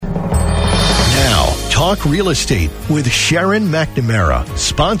Talk Real Estate with Sharon McNamara,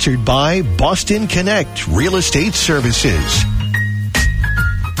 sponsored by Boston Connect Real Estate Services.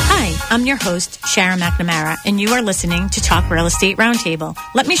 Hi, I'm your host, Sharon McNamara, and you are listening to Talk Real Estate Roundtable.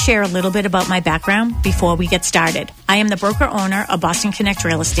 Let me share a little bit about my background before we get started. I am the broker-owner of Boston Connect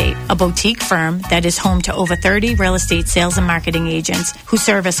Real Estate, a boutique firm that is home to over 30 real estate sales and marketing agents who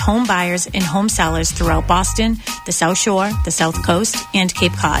service home buyers and home sellers throughout Boston, the South Shore, the South Coast, and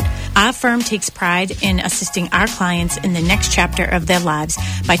Cape Cod. Our firm takes pride in assisting our clients in the next chapter of their lives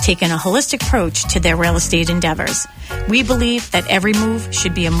by taking a holistic approach to their real estate endeavors. We believe that every move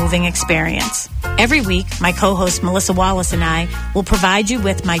should be a moving experience. Every week, my co-host Melissa Wallace and I will provide you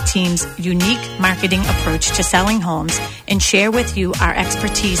with my team's unique marketing approach to selling homes and share with you our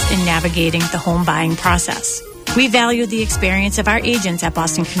expertise in navigating the home buying process. We value the experience of our agents at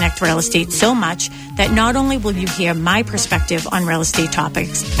Boston Connect Real Estate so much that not only will you hear my perspective on real estate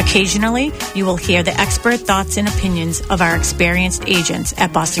topics, occasionally you will hear the expert thoughts and opinions of our experienced agents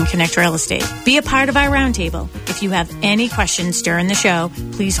at Boston Connect Real Estate. Be a part of our roundtable. If you have any questions during the show,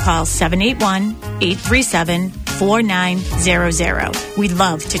 please call 781-837-4900. We'd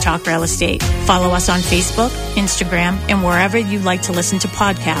love to talk real estate. Follow us on Facebook, Instagram, and wherever you like to listen to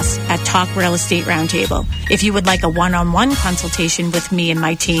podcasts at Talk Real Estate Roundtable. If you would like a one-on-one consultation with me and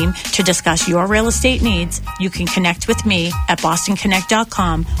my team to discuss your real estate needs, you can connect with me at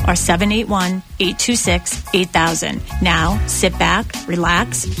bostonconnect.com or 781-826-8000. Now, sit back,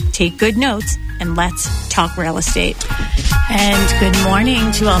 relax, take good notes, and let's talk real estate. And good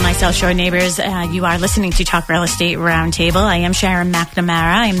morning to all my South Shore neighbors. You are listening to Talk Real Estate Roundtable. I am Sharon McNamara.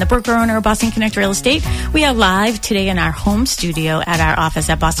 I am the broker-owner of Boston Connect Real Estate. We are live today in our home studio at our office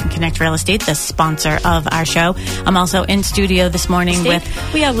at Boston Connect Real Estate, the sponsor of our show. I'm also in studio this morning with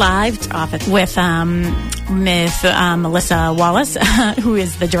Melissa Wallace, who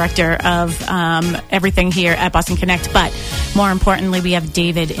is the director of everything here at Boston Connect. But more importantly, we have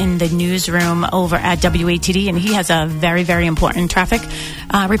David in the newsroom over at WATD, and he has a very, very important traffic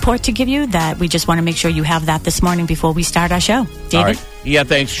report to give you that we just want to make sure you have that this morning before we start our show. David? All right. Yeah,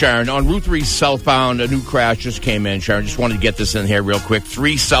 thanks, Sharon. On Route 3 southbound, a new crash just came in, Sharon. Just wanted to get this in here real quick.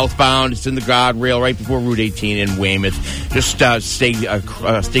 3 southbound, it's in the guardrail right before Route 18 in Weymouth. Just stay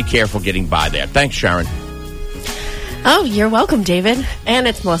careful getting by there. Thanks, Sharon. Oh, you're welcome, David. And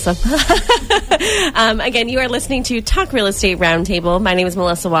it's Melissa. Again, you are listening to Talk Real Estate Roundtable. My name is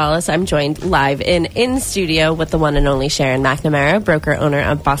Melissa Wallace. I'm joined live in studio with the one and only Sharon McNamara, broker-owner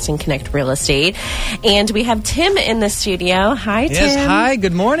of Boston Connect Real Estate. And we have Tim in the studio. Hi, Tim. Yes, hi.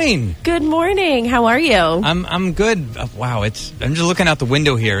 Good morning. Good morning. How are you? I'm good. Wow, I'm just looking out the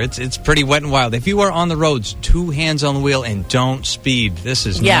window here. It's pretty wet and wild. If you are on the roads, 2 hands on the wheel and don't speed. This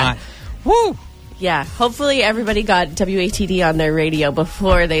is not... Woo! Yeah, hopefully everybody got WATD on their radio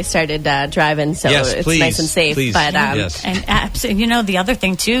before they started driving, so it's nice and safe. Please. But yes. And you know, the other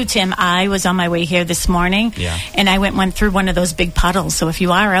thing too, Tim, I was on my way here this morning, and I went through one of those big puddles. So if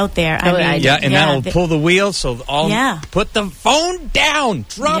you are out there, that'll pull the wheel. So put the phone down,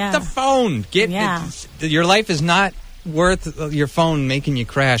 drop the phone. Your life is not worth your phone making you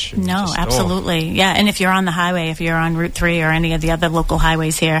crash. No, absolutely. Yeah, and if you're on the highway, if you're on Route 3 or any of the other local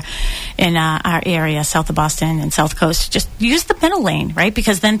highways here in our area, south of Boston and South Coast, just use the middle lane, right?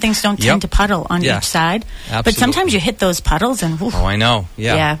 Because then things don't tend to puddle on each side. Absolutely. But sometimes you hit those puddles and... Oh, I know.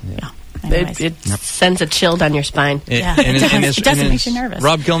 Yeah. It sends a chill down your spine. It doesn't make you nervous.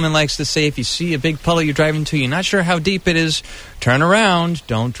 Rob Gilman likes to say, if you see a big puddle you're driving to, you're not sure how deep it is, turn around,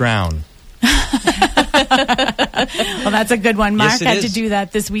 don't drown. Well, that's a good one. Mark had to do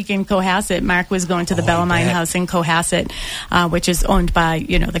that this week in Cohasset. Mark was going to the Bellarmine House in Cohasset, which is owned by,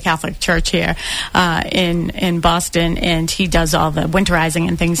 the Catholic Church here in Boston, and he does all the winterizing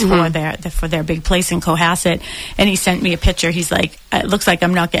and things for their big place in Cohasset. And he sent me a picture. He's like, it looks like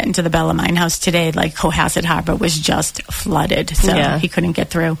I'm not getting to the Bellarmine House today. Like Cohasset Harbor was just flooded, so he couldn't get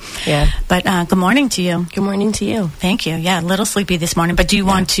through. Yeah. But good morning to you. Good morning to you. Thank you. Yeah, a little sleepy this morning, but do you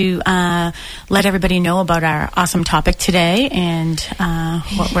want to let everybody know about our awesome topic today and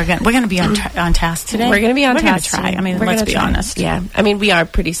what we're going to be on task today? We're going to be on task. We're going to try. I mean, let's be honest. Yeah. I mean, we are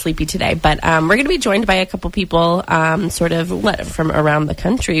pretty sleepy today, but we're going to be joined by a couple people sort of from around the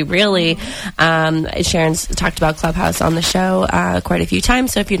country, really. Sharon's talked about Clubhouse on the show quite a few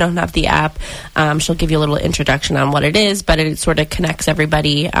times, so if you don't have the app, she'll give you a little introduction on what it is, but it sort of connects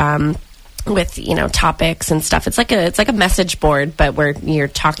everybody with topics and stuff. It's like a message board, but where you're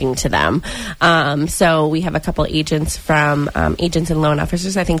talking to them. So we have a couple agents from agents and loan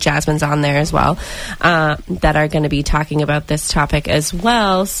officers. I think Jasmine's on there as well, that are going to be talking about this topic as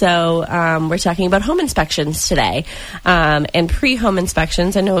well. So we're talking about home inspections today, and pre-home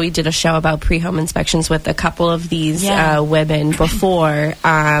inspections. I know we did a show about pre-home inspections with a couple of these women before,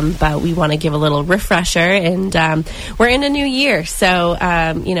 but we want to give a little refresher. And we're in a new year, so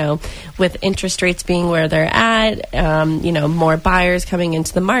with interest rates being where they're at, more buyers coming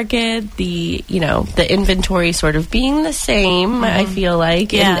into the market, the inventory sort of being the same, I feel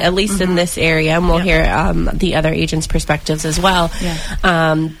like, at least in this area, and we'll hear the other agents' perspectives as well.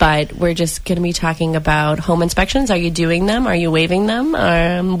 But we're just going to be talking about home inspections. Are you doing them? Are you waiving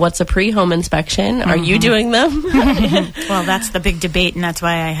them? What's a pre-home inspection? Are you doing them? Well, that's the big debate, and that's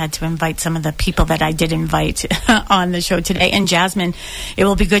why I had to invite some of the people that I did invite on the show today. And Jasmine, it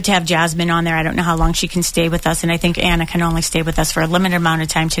will be good to have Jasmine on there. I don't know how long she can stay with us, and I think Anna can only stay with us for a limited amount of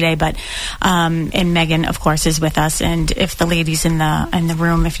time today. But and Megan, of course, is with us. And if the ladies in the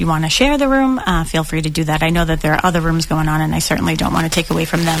room, if you want to share the room, feel free to do that. I know that there are other rooms going on, and I certainly don't want to take away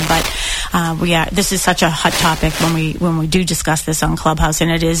from them. But this is such a hot topic when we do discuss this on Clubhouse,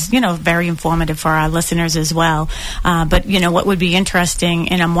 and it is very informative for our listeners as well. But what would be interesting,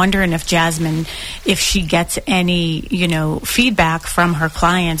 and I'm wondering if Jasmine, if she gets any feedback from her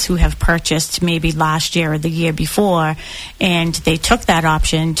clients who have purchased maybe last year or the year before, and they took that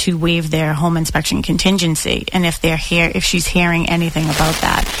option to waive their home inspection contingency, and if she's hearing anything about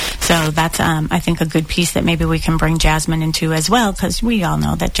that. So that's I think a good piece that maybe we can bring Jasmine into as well, because we all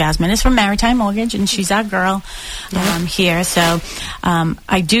know that Jasmine is from Maritime Mortgage and she's our girl here. So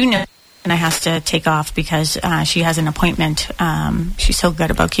I do know. And I have to take off because she has an appointment. She's so good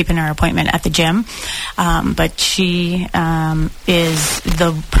about keeping her appointment at the gym. But she is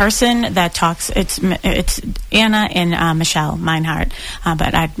the person that talks. It's Anna and Michelle Meinhardt.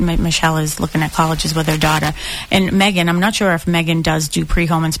 But Michelle is looking at colleges with her daughter. And Megan, I'm not sure if Megan does do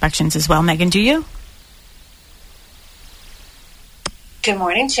pre-home inspections as well. Megan, do you? Good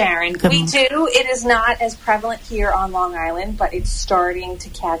morning, Sharon. We do. It is not as prevalent here on Long Island, but it's starting to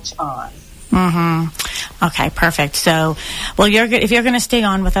catch on. Okay, perfect. So, well, if you're going to stay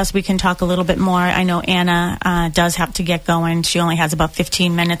on with us, we can talk a little bit more. I know Anna does have to get going. She only has about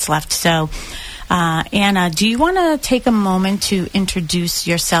 15 minutes left. So, Anna, do you want to take a moment to introduce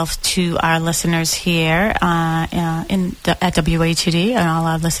yourself to our listeners here at WATD and all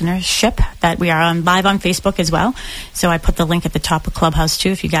our listenership that we are live on Facebook as well? So I put the link at the top of Clubhouse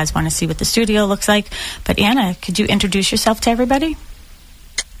too if you guys want to see what the studio looks like. But Anna, could you introduce yourself to everybody?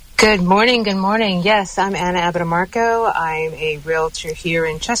 Good morning. Good morning. Yes, I'm Anna Abitamarco. I'm a realtor here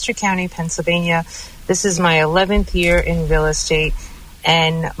in Chester County, Pennsylvania. This is my 11th year in real estate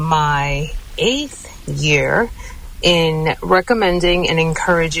and my 8th year in recommending and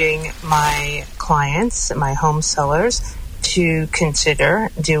encouraging my clients, my home sellers, to consider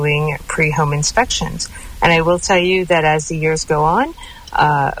doing pre-home inspections. And I will tell you that as the years go on,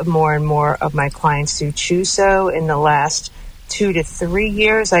 more and more of my clients do choose so. In the last 2 to 3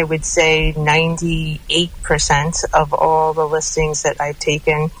 years, I would say 98% of all the listings that I've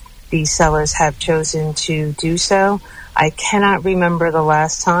taken, these sellers have chosen to do so. I cannot remember the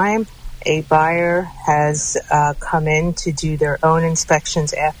last time a buyer has come in to do their own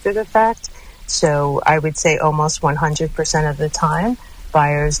inspections after the fact. So I would say almost 100% of the time,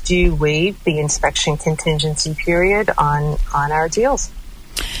 buyers do waive the inspection contingency period on our deals.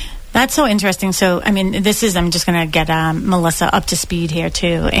 That's so interesting. So, I mean, I'm just going to get Melissa up to speed here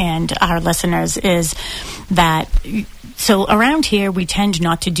too, and our listeners, is that, so around here we tend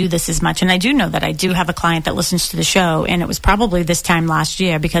not to do this as much. And I do know that I do have a client that listens to the show, and it was probably this time last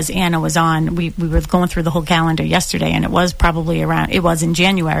year because Anna was on. We were going through the whole calendar yesterday, and it was probably it was in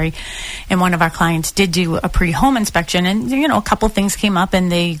January, and one of our clients did do a pre-home inspection, and a couple things came up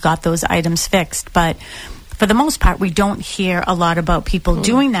and they got those items fixed. But for the most part, we don't hear a lot about people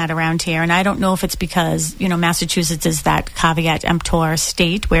doing that around here. And I don't know if it's because, Massachusetts is that caveat emptor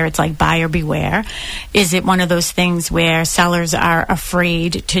state where it's like buyer beware. Is it one of those things where sellers are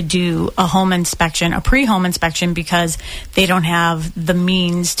afraid to do a home inspection, a pre-home inspection, because they don't have the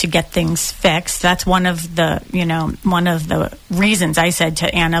means to get things fixed? That's one of the reasons I said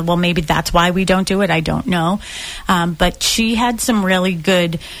to Anna, well, maybe that's why we don't do it. I don't know. But she had some really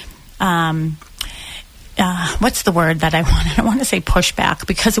good what's the word that I want? I don't want to say pushback,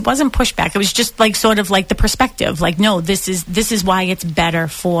 because it wasn't pushback. It was just like sort of like the perspective. Like, no, this is why it's better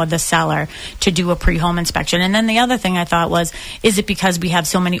for the seller to do a pre-home inspection. And then the other thing I thought was, is it because we have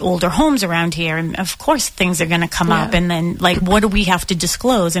so many older homes around here? And of course things are going to come up. And then, like, what do we have to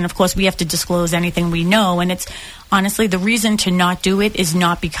disclose? And of course we have to disclose anything we know. And it's honestly, the reason to not do it is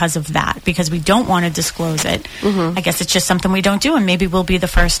not because of that, because we don't want to disclose it. Mm-hmm. I guess it's just something we don't do, and maybe we'll be the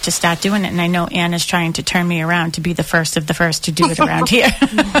first to start doing it. And I know Anna's trying to turn me around to be the first of the first to do it around here.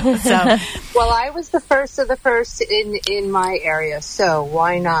 So, well, I was the first of the first in my area, so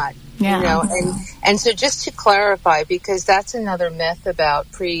why not? Yeah. You know, and so just to clarify, because that's another myth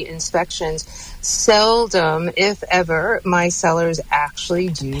about pre-inspections, seldom, if ever, my sellers actually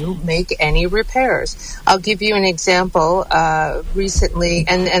do make any repairs. I'll give you an example. Recently,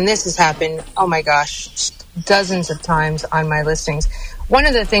 and this has happened, oh my gosh, dozens of times on my listings. One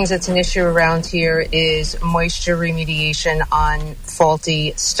of the things that's an issue around here is moisture remediation on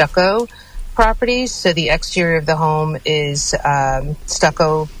faulty stucco properties. So the exterior of the home is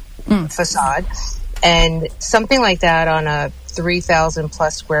stucco facade, and something like that on a 3,000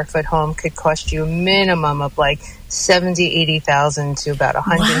 plus square foot home could cost you a minimum of like 70, 80,000 to about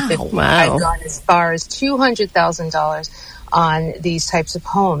 150. Wow. I've gone as far as $200,000 on these types of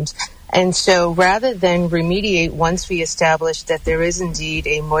homes. And so rather than remediate once we establish that there is indeed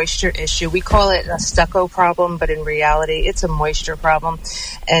a moisture issue, we call it a stucco problem, but in reality it's a moisture problem.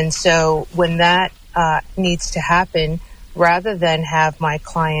 And so when that needs to happen, rather than have my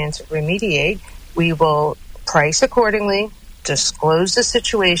clients remediate, we will price accordingly, disclose the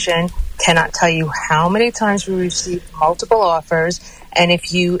situation, cannot tell you how many times we received multiple offers, and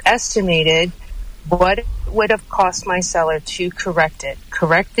if you estimated what it would have cost my seller to correct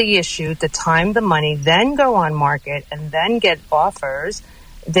the issue, the time, the money, then go on market and then get offers,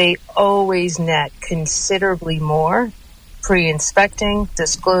 they always net considerably more pre-inspecting,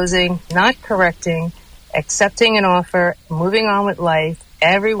 disclosing, not correcting, accepting an offer, moving on with life.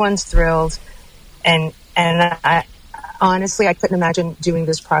 Everyone's thrilled. And I honestly, I couldn't imagine doing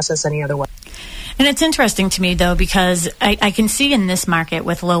this process any other way. And it's interesting to me, though, because I can see in this market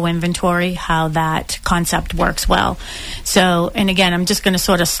with low inventory how that concept works well. So, and again, I'm just going to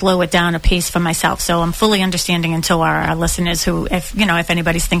sort of slow it down a pace for myself. So I'm fully understanding, and so are our listeners who, if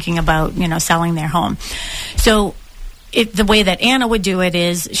anybody's thinking about, selling their home. So the way that Anna would do it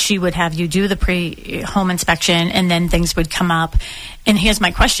is she would have you do the pre-home inspection, and then things would come up. And here's my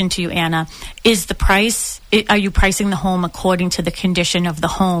question to you, Anna. Is the price, are you pricing the home according to the condition of the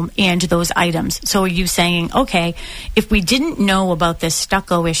home and those items? So are you saying, okay, if we didn't know about this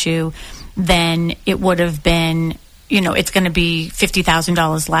stucco issue, then it would have been, it's going to be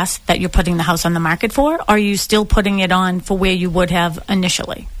 $50,000 less that you're putting the house on the market for? Or are you still putting it on for where you would have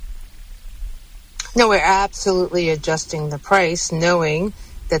initially? No, we're absolutely adjusting the price, knowing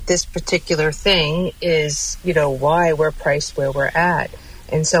that this particular thing is, why we're priced where we're at.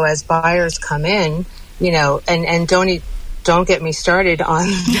 And so as buyers come in, and don't get me started on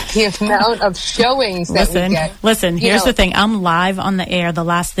the amount of showings that we get. Listen, here's the thing. I'm live on the air. The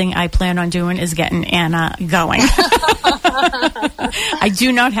last thing I plan on doing is getting Anna going. I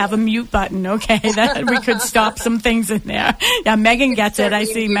do not have a mute button, okay? That we could stop some things in there. Yeah, Megan gets it. I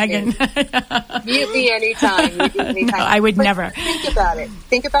see Megan. Mute me anytime. No, I would never. Think about it.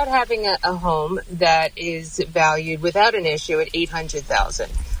 Think about having a home that is valued without an issue at $800,000.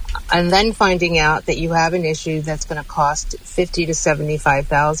 And then finding out that you have an issue that's going to cost $50,000 to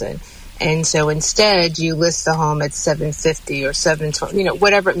 $75,000, and so instead you list the home at $750,000 or $720,000,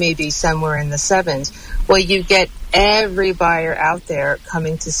 whatever it may be, somewhere in the sevens. Well, you get every buyer out there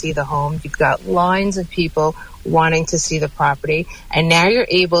coming to see the home. You've got lines of people wanting to see the property, and now you're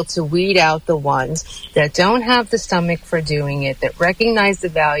able to weed out the ones that don't have the stomach for doing it, that recognize the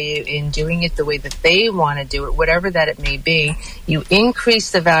value in doing it the way that they want to do it, whatever that it may be. You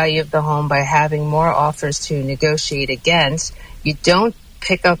increase the value of the home by having more offers to negotiate against. You don't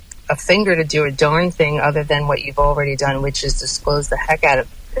pick up a finger to do a darn thing other than what you've already done, which is disclose the heck out of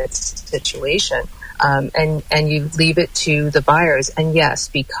this situation. And you leave it to the buyers. And yes,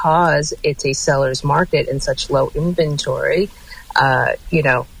 because it's a seller's market and such low inventory,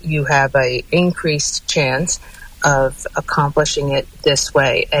 you have a increased chance of accomplishing it this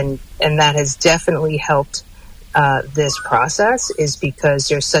way. And that has definitely helped this process, is because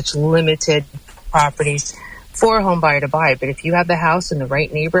there's such limited properties for a home buyer to buy. But if you have the house in the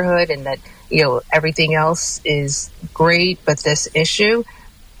right neighborhood and that, everything else is great, but this issue,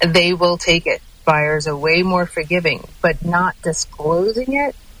 they will take it. Buyers are way more forgiving, but not disclosing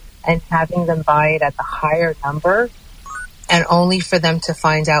it and having them buy it at the higher number and only for them to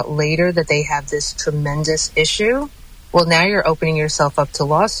find out later that they have this tremendous issue, well, now you're opening yourself up to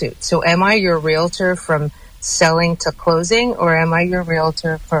lawsuit. So am I your realtor from selling to closing, or am I your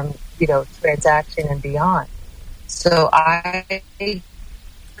realtor from, transaction and beyond? So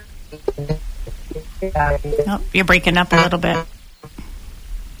you're breaking up a little bit.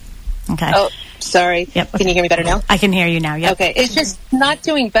 Okay. Oh, sorry. Yep. Can you hear me better now? I can hear you now. Yep. Okay. It's just not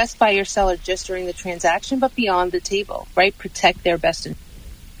doing best by your seller just during the transaction, but beyond the table, right? Protect their best interest.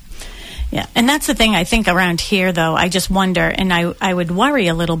 Yeah. And that's the thing I think around here, though. I just wonder, and I would worry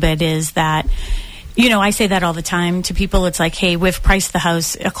a little bit, is that, I say that all the time to people. It's like, hey, we've priced the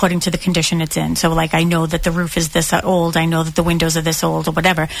house according to the condition it's in. So, like, I know that the roof is this old. I know that the windows are this old or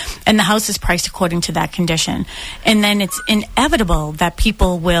whatever. And the house is priced according to that condition. And then it's inevitable that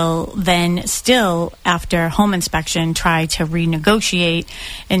people will then still, after home inspection, try to renegotiate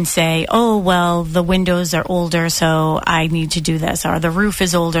and say, oh, well, the windows are older, so I need to do this. Or the roof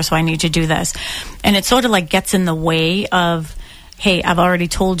is older, so I need to do this. And it sort of like gets in the way of, hey, I've already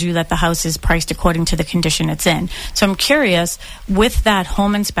told you that the house is priced according to the condition it's in. So I'm curious, with that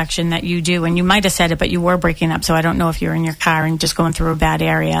home inspection that you do, and you might have said it, but you were breaking up, so I don't know if you're in your car and just going through a bad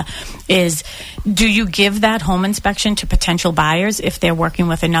area, do you give that home inspection to potential buyers if they're working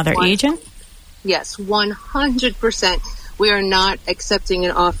with another agent? Yes, 100%. We are not accepting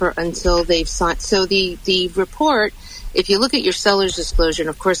an offer until they've signed. So the report, if you look at your seller's disclosure, and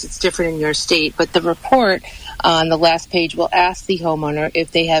of course it's different in your state, but the report on the last page will ask the homeowner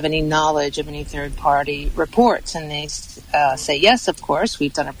if they have any knowledge of any third-party reports. And they say, yes, of course,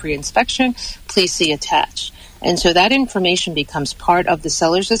 we've done a pre-inspection. Please see attached. And so that information becomes part of the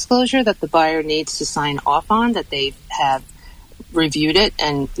seller's disclosure that the buyer needs to sign off on, that they have reviewed it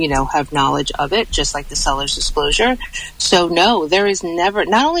and, have knowledge of it, just like the seller's disclosure. So no, there is never,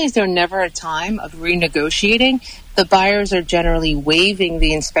 not only is there never a time of renegotiating, the buyers are generally waiving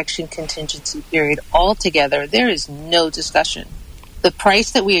the inspection contingency period altogether. There is no discussion. The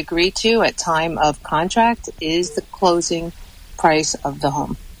price that we agree to at time of contract is the closing price of the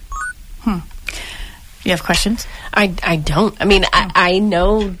home. You have questions? I don't. I mean, I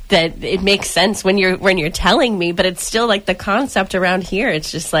know that it makes sense when you're telling me, but it's still like the concept around here.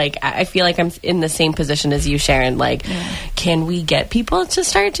 It's just like, I feel like I'm in the same position as you, Sharon. Like, can we get people to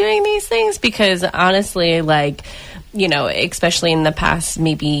start doing these things? Because honestly, like, especially in the past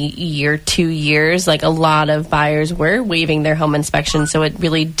maybe year, 2 years, like a lot of buyers were waiving their home inspection, so it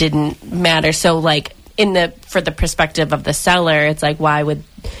really didn't matter. So like for the perspective of the seller, it's like, why would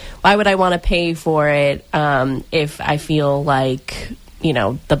I want to pay for it if I feel like,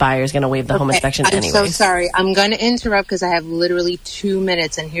 the buyer's going to waive the home inspection anyway? I'm so sorry. I'm going to interrupt because I have literally 2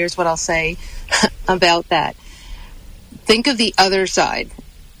 minutes, and here's what I'll say about that. Think of the other side.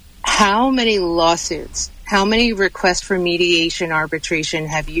 How many lawsuits, how many requests for mediation, arbitration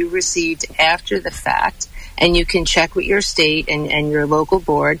have you received after the fact? And you can check with your state and your local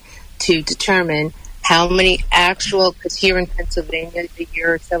board to determine how many actual, because here in Pennsylvania a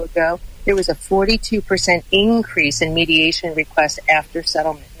year or so ago, there was a 42% increase in mediation requests after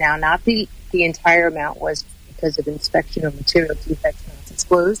settlement. Now, not the entire amount was because of inspection or material defects not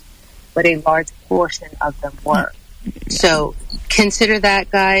disclosed, but a large portion of them were. So consider that,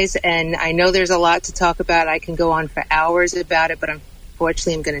 guys. And I know there's a lot to talk about. I can go on for hours about it, but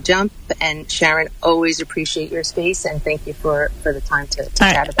unfortunately I'm going to jump. And Sharon, always appreciate your space, and thank you for the time to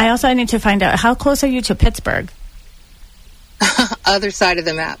chat about it. I need to find out, how close are you to Pittsburgh? Other side of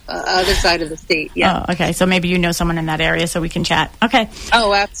the map, other side of the state. Yeah. Oh, okay. So maybe you know someone in that area, so we can chat. Okay.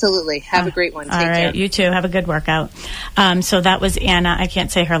 Oh, absolutely. Have a great one. Take care. You too. Have a good workout. So that was Anna. I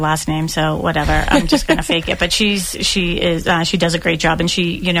can't say her last name, so whatever. I'm just going to fake it. But she does a great job, and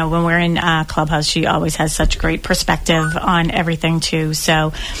she, when we're in Clubhouse, she always has such great perspective on everything too.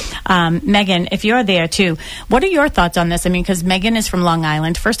 So, Megan, if you're there too, what are your thoughts on this? I mean, because Megan is from Long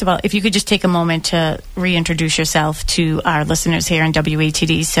Island. First of all, if you could just take a moment to reintroduce yourself to our listeners here in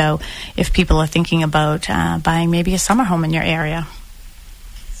WATD, so if people are thinking about buying maybe a summer home in your area.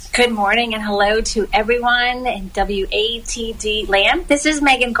 Good morning and hello to everyone in WATD land. This is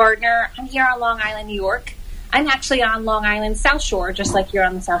Megan Gardner. I'm here on Long Island, New York. I'm actually on Long Island South Shore, just like you're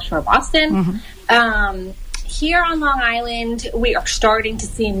on the South Shore of Boston. Mm-hmm. Here on Long Island, we are starting to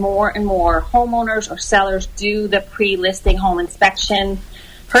see more and more homeowners or sellers do the pre-listing home inspection.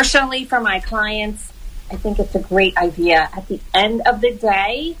 Personally, for my clients, I think it's a great idea. At the end of the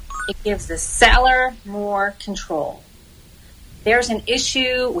day, it gives the seller more control. There's an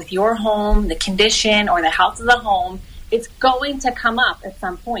issue with your home, the condition or the health of the home, it's going to come up at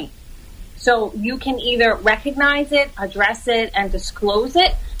some point. So you can either recognize it, address it, and disclose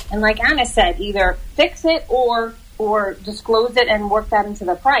it. And like Anna said, either fix it or or disclose it and work that into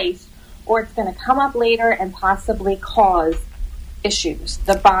the price, or it's going to come up later and possibly cause issues.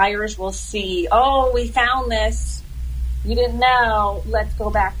 The buyers will see, oh, we found this. You didn't know. Let's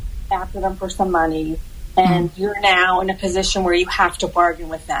go back after them for some money. And you're now in a position where you have to bargain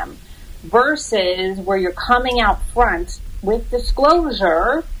with them. Versus where you're coming out front with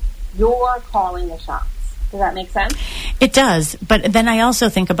disclosure, you're calling the shots. Does that make sense? It does. But then I also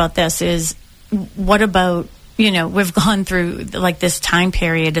think about this is, what about, we've gone through like this time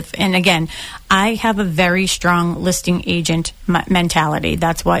period and again, I have a very strong listing agent mentality.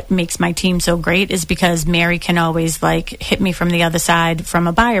 That's what makes my team so great, is because Mary can always like hit me from the other side from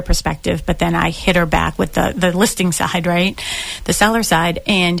a buyer perspective, but then I hit her back with the listing side, right? The seller side.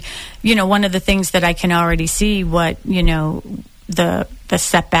 And, one of the things that I can already see what, the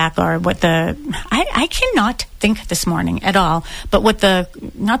setback or what I cannot think this morning at all, but what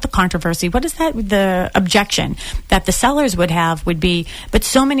not the controversy, what is that? The objection that the sellers would have would be, but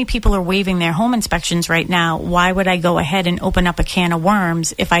so many people are waiving their home inspections right now. Why would I go ahead and open up a can of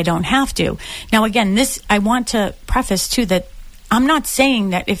worms if I don't have to? Now, again, I want to preface too that I'm not saying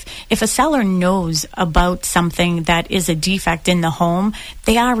that if a seller knows about something that is a defect in the home,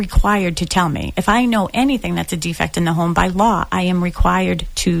 they are required to tell me. If I know anything that's a defect in the home, by law, I am required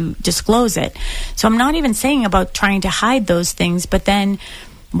to disclose it. So I'm not even saying about trying to hide those things, but then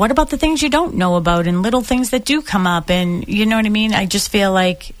what about the things you don't know about and little things that do come up? And you know what I mean? I just feel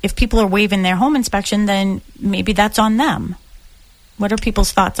like if people are waiving their home inspection, then maybe that's on them. What are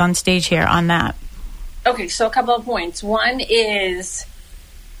people's thoughts on stage here on that? Okay, so a couple of points. One is,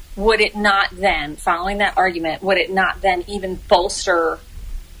 would it not then, following that argument, would it not then even bolster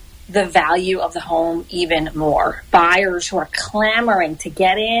the value of the home even more? Buyers who are clamoring to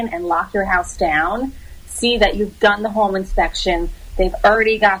get in and lock your house down see that you've done the home inspection. They've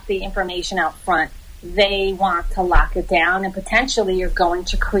already got the information out front. They want to lock it down, and potentially you're going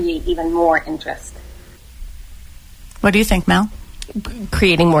to create even more interest. What do you think, Mel?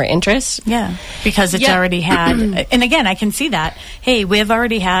 Creating more interest? Yeah, because it's already had, and again, I can see that. Hey, we've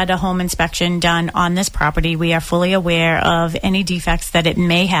already had a home inspection done on this property. We are fully aware of any defects that it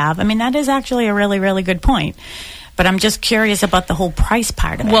may have. I mean, that is actually a really, really good point. But I'm just curious about the whole price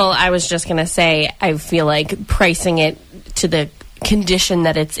part of it. Well, I was just going to say, I feel like pricing it to the condition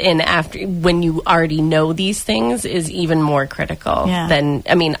that it's in after, when you already know these things, is even more critical than,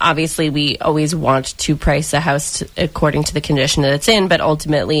 I mean, obviously we always want to price a house according to the condition that it's in, but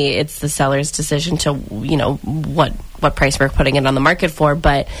ultimately it's the seller's decision to, what price we're putting it on the market for.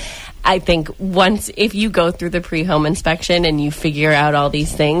 But I think if you go through the pre-home inspection and you figure out all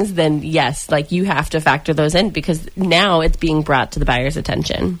these things, then yes, like you have to factor those in, because now it's being brought to the buyer's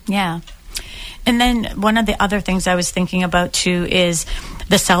attention. Yeah. And then one of the other things I was thinking about too is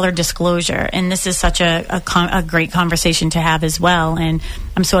the seller disclosure. And this is such a great conversation to have as well. And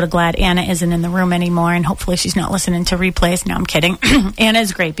I'm sort of glad Anna isn't in the room anymore, and hopefully she's not listening to replays. No, I'm kidding. Anna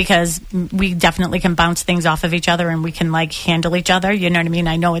is great because we definitely can bounce things off of each other and we can like handle each other. You know what I mean?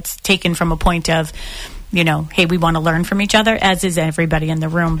 I know it's taken from a point of, hey, we want to learn from each other, as is everybody in the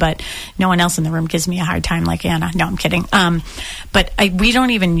room, but no one else in the room gives me a hard time like Anna. No, I'm kidding. But we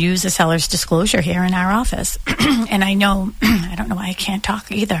don't even use a seller's disclosure here in our office. And I don't know why I can't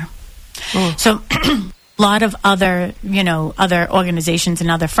talk either. So a lot of other organizations and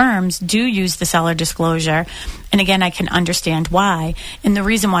other firms do use the seller disclosure. And again, I can understand why. And the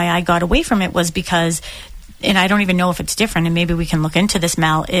reason why I got away from it was because, and I don't even know if it's different, and maybe we can look into this,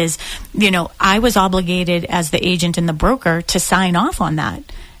 Mel, is, I was obligated as the agent and the broker to sign off on that.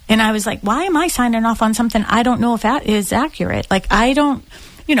 And I was like, why am I signing off on something I don't know if that is accurate? Like, I don't,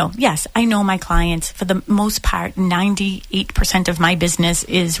 yes, I know my clients. For the most part, 98% of my business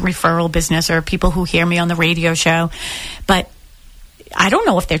is referral business or people who hear me on the radio show. But I don't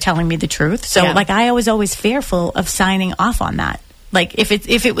know if they're telling me the truth. So, I was always fearful of signing off on that. Like if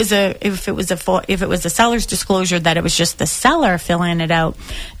it was a seller's disclosure that it was just the seller filling it out,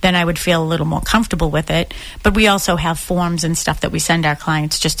 then I would feel a little more comfortable with it. But we also have forms and stuff that we send our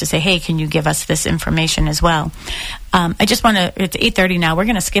clients just to say, hey, can you give us this information as well? I just want to, it's 8:30 now. We're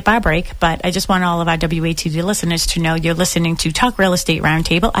going to skip our break, but I just want all of our WATD listeners to know you're listening to Talk Real Estate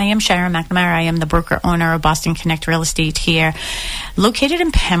Roundtable. I am Sharon McNamara. I am the broker owner of Boston Connect Real Estate here, located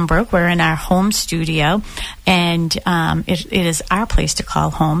in Pembroke. We're in our home studio, and it is our place to call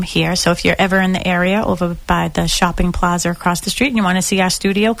home here. So if you're ever in the area over by the shopping plaza across the street and you want to see our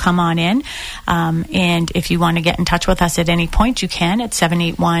studio, come on in. And if you want to get in touch with us at any point, you can at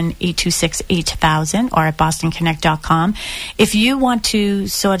 781-826-8000 or at bostonconnect.com. realestateroundtable.com. If you want to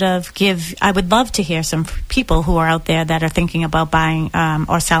sort of I would love to hear some people who are out there that are thinking about buying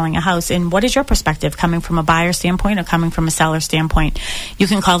or selling a house. And what is your perspective, coming from a buyer standpoint or coming from a seller standpoint? You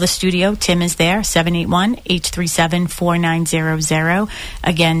can call the studio. Tim is there, 781-837-4900.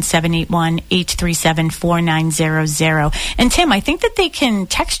 Again, 781-837-4900. And Tim, I think that they can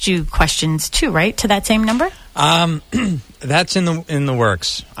text you questions too, right? To that same number? That's in the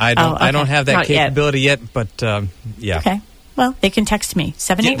works. I don't have that capability yet, but yeah. Okay. Well, they can text me,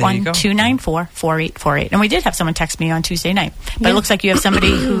 781-294-4848. And we did have someone text me on Tuesday night. But it looks like you have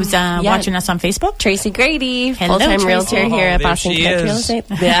somebody who's watching us on Facebook. Tracy Grady, Hello, full-time realtor here at Boston Connect Real is. Estate.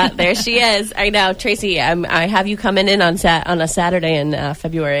 Yeah, there she is. I know, Tracy, I have you coming in on a Saturday in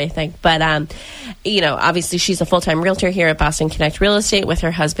February, I think. But, obviously she's a full-time realtor here at Boston Connect Real Estate with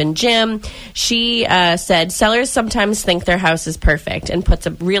her husband, Jim. She said, sellers sometimes think their house is perfect and puts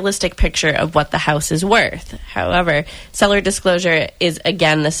a realistic picture of what the house is worth. However, seller disclosure is,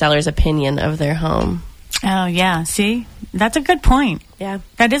 again, the seller's opinion of their home. Oh, yeah. See? That's a good point. Yeah.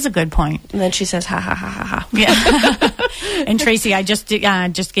 That is a good point. And then she says, ha, ha, ha, ha, ha. Yeah. And Tracy, I just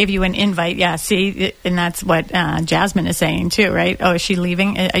gave you an invite. Yeah, see? And that's what Jasmine is saying, too, right? Oh, is she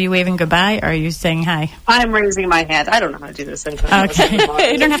leaving? Are you waving goodbye, or are you saying hi? I'm raising my hand. I don't know how to do this. Okay.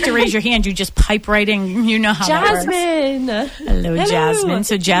 You don't have to raise your hand. You just pipe right in. You know how Jasmine. that works. Hello, Jasmine.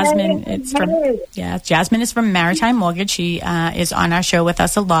 So Jasmine, Jasmine is from Maritime Mortgage. She is on our show with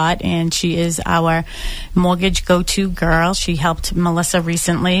us a lot, and she is our mortgage go-to girl. She helped Melissa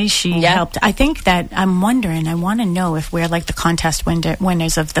recently. She helped. I think that I'm wondering, I want to know if we're like the contest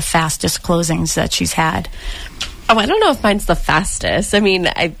winners of the fastest closings that she's had. Oh, I don't know if mine's the fastest. I mean,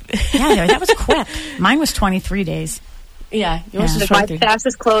 yeah, that was quick. Mine was 23 days. Yeah, yours is my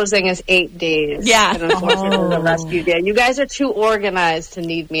fastest closing is 8 days. Yeah, and unfortunately, the rescue day. You guys are too organized to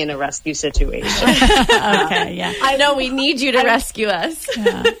need me in a rescue situation. Okay, yeah. I know we need you to rescue us.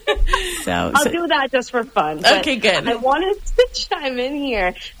 Yeah. I'll do that just for fun. Okay, good. I wanted to chime in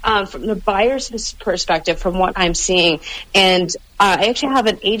here from the buyer's perspective, from what I'm seeing, and I actually have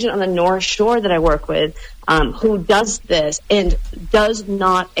an agent on the North Shore that I work with who does this and does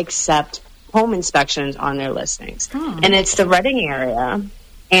not accept home inspections on their listings. And it's the Reading area,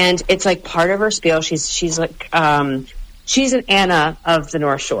 and it's like part of her spiel. She's like she's an Anna of the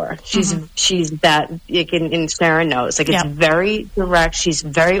North Shore. She's that, and Sarah knows, like, it's very direct. She's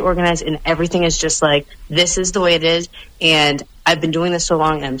very organized, and everything is just like, this is the way it is. And I've been doing this so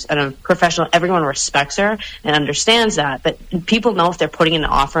long, and I'm a professional. Everyone respects her and understands that. But people know if they're putting an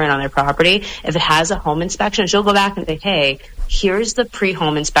offer in on their property, if it has a home inspection, she'll go back and say, hey, here's the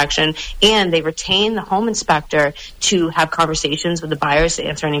pre-home inspection. And they retain the home inspector to have conversations with the buyers to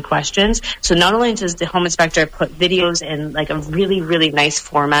answer any questions. So not only does the home inspector put videos in like a really, really nice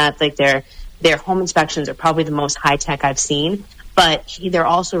format, like their home inspections are probably the most high-tech I've seen, but they're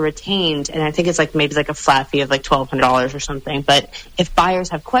also retained, and I think it's like maybe like a flat fee of like $1,200 or something. But if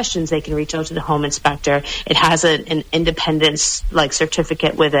buyers have questions, they can reach out to the home inspector. It has an independence like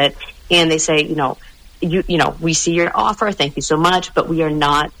certificate with it, and they say, we see your offer, thank you so much, but we are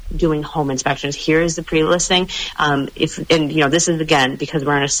not doing home inspections. Here is the pre-listing. This is, again, because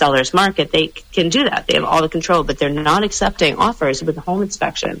we're in a seller's market, they can do that. They have all the control, but they're not accepting offers with a home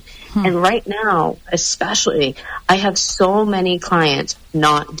inspection. And right now, especially, I have so many clients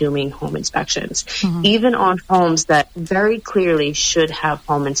not doing home inspections, even on homes that very clearly should have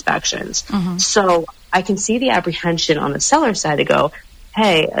home inspections. So I can see the apprehension on the seller side to go,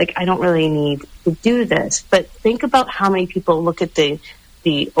 hey, like, I don't really need to do this. But think about how many people look at the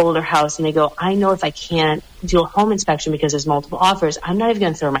older house and they go, I know if I can't do a home inspection because there's multiple offers, I'm not even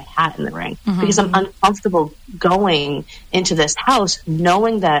going to throw my hat in the ring because I'm uncomfortable going into this house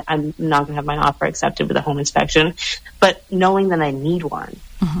knowing that I'm not going to have my offer accepted with a home inspection, but knowing that I need one.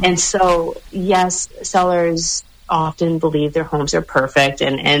 And so, yes, sellers often believe their homes are perfect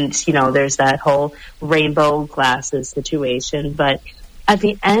and there's that whole rainbow glasses situation. But at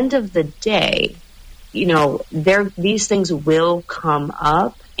the end of the day, these things will come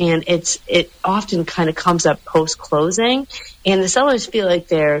up, and it often kind of comes up post-closing, and the sellers feel like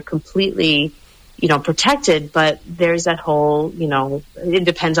they're completely, protected, but there's that whole, it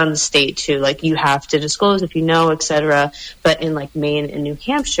depends on the state too. Like, you have to disclose if you know, et cetera. But in like Maine and New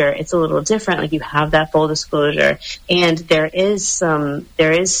Hampshire, it's a little different. Like, you have that full disclosure, and there is some,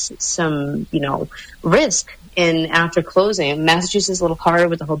 risk in after closing. Massachusetts is a little harder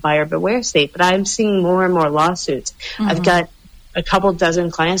with the whole buyer beware state, but I'm seeing more and more lawsuits. I've got a couple dozen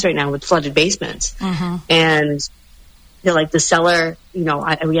clients right now with flooded basements, and they're like, the seller, we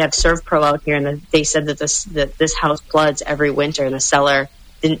have ServPro out here, and they said that this house floods every winter, and the seller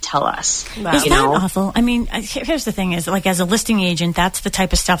didn't tell us. Wow. Is that awful? I mean, here's the thing: is like as a listing agent, that's the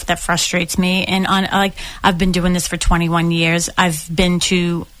type of stuff that frustrates me. And I've been doing this for 21 years. I've been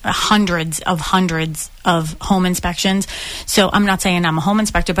to hundreds of home inspections. So I'm not saying I'm a home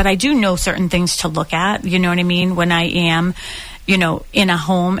inspector, but I do know certain things to look at. You know what I mean? When I am, in a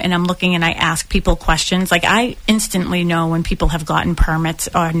home and I'm looking and I ask people questions, like I instantly know when people have gotten permits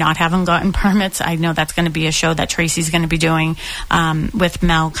or not haven't gotten permits. I know that's going to be a show that Tracy's going to be doing with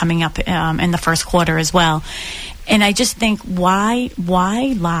Mel coming up in the first quarter as well. And I just think, why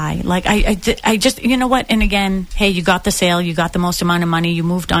lie? Like, I just, you know what? And again, hey, you got the sale, you got the most amount of money, you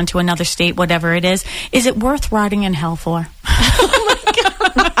moved on to another state, whatever it is. Is it worth rotting in hell for? Oh my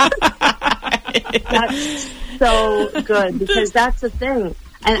God. That's so good, because that's the thing.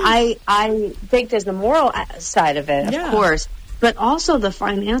 And I think there's the moral side of it, of course, but also the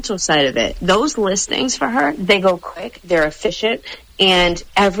financial side of it. Those listings for her, they go quick, they're efficient, and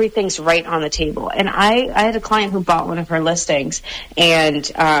everything's right on the table. And I had a client who bought one of her listings, and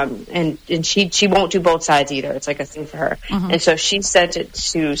she won't do both sides either. It's like a thing for her. Mm-hmm. And so she sent it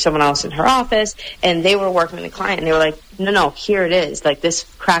to someone else in her office, and they were working with the client, and they were like, no, here it is. Like, this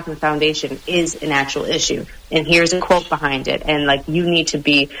crack in the foundation is an actual issue, and here's a quote behind it, and like, you need to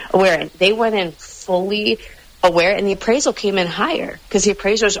be aware. And they went in fully aware, and the appraisal came in higher because the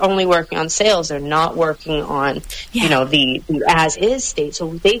appraiser's only working on sales. They're not working on, the as-is state.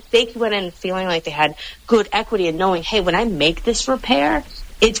 So they went in feeling like they had good equity and knowing, hey, when I make this repair,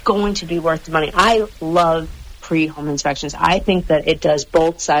 it's going to be worth the money. I love pre-home inspections. I think that it does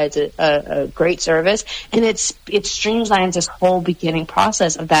both sides a great service, and it streamlines this whole beginning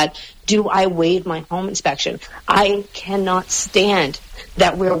process of that. Do I waive my home inspection? I cannot stand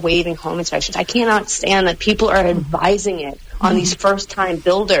that we're waiving home inspections. I cannot stand that people are advising it on these first-time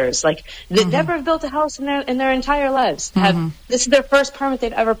builders. Like, they never have built a house in their entire lives. This is their first permit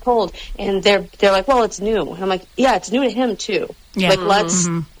they've ever pulled, and they're like, well, it's new. And I'm like, yeah, it's new to him too. Yeah. Like,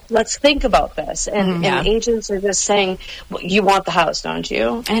 let's think about this. And agents are just saying, well, you want the house, don't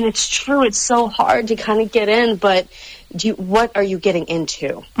you? And it's true. It's so hard to kind of get in, but what are you getting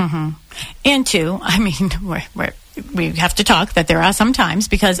into? Into, I mean, we have to talk that there are some times,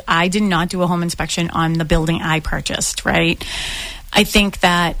 because I did not do a home inspection on the building I purchased, right? I think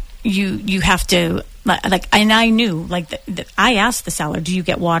that you have to, like, and I knew, like, I asked the seller, do you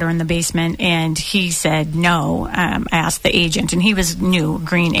get water in the basement? And he said no. I asked the agent, and he was new,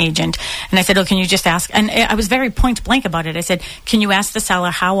 green agent. And I said, oh, can you just ask? And I was very point blank about it. I said, can you ask the seller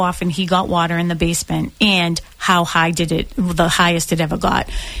how often he got water in the basement and how high the highest it ever got?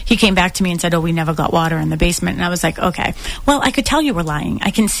 He came back to me and said, oh, we never got water in the basement. And I was like, okay, well, I could tell you were lying. I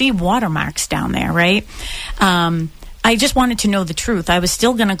can see watermarks down there, right? I just wanted to know the truth. I was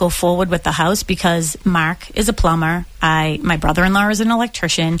still going to go forward with the house because Mark is a plumber. My brother-in-law is an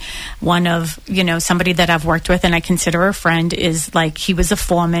electrician. One of, somebody that I've worked with and I consider a friend is like, he was a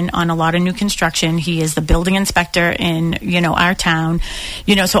foreman on a lot of new construction. He is the building inspector in, our town.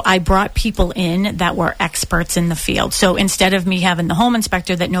 So I brought people in that were experts in the field. So instead of me having the home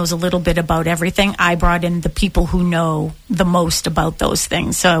inspector that knows a little bit about everything, I brought in the people who know the most about those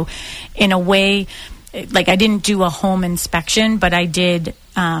things. So in a way, like, I didn't do a home inspection, but I did,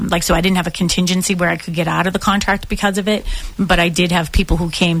 so I didn't have a contingency where I could get out of the contract because of it. But I did have people who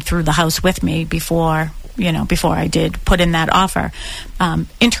came through the house with me before I did put in that offer.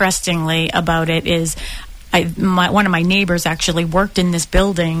 Interestingly about it is, one of my neighbors actually worked in this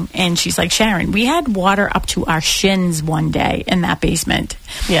building, and she's like, Sharon, we had water up to our shins one day in that basement.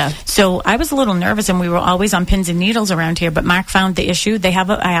 Yeah. So I was a little nervous, and we were always on pins and needles around here, but Mark found the issue. I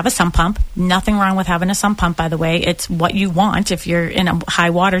have a sump pump. Nothing wrong with having a sump pump, by the way. It's what you want if you're in a high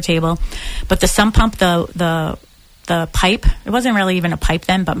water table. But the sump pump, the pipe, it wasn't really even a pipe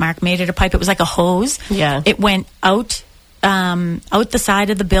then, but Mark made it a pipe. It was like a hose. Yeah. It went out the side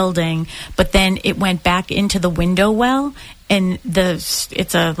of the building, but then it went back into the window well, and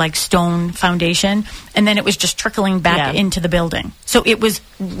it's a like stone foundation, and then it was just trickling back into the building. So it was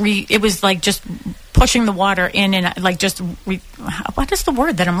like just pushing the water in and like what is the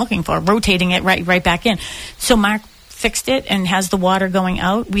word that I'm looking for? Rotating it right back in. So Mark fixed it and has the water going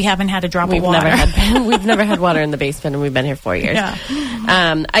out. We haven't had a drop of water. We've never had water in the basement, and we've been here 4 years. Yeah.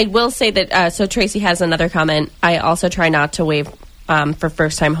 I will say that, so Tracy has another comment. I also try not to waive for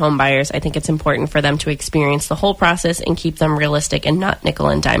first-time home buyers. I think it's important for them to experience the whole process and keep them realistic and not nickel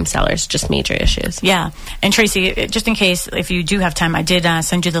and dime sellers, just major issues. Yeah. And Tracy, just in case, if you do have time, I did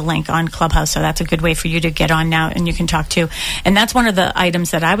send you the link on Clubhouse, so that's a good way for you to get on now and you can talk too. And that's one of the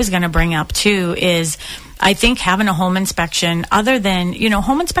items that I was going to bring up too is, I think having a home inspection, other than,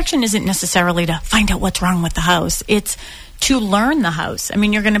 home inspection isn't necessarily to find out what's wrong with the house. It's to learn the house. I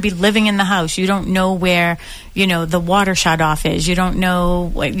mean, you're going to be living in the house. You don't know where, the water shut off is. You don't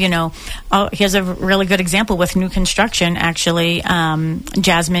know, here's a really good example with new construction, actually.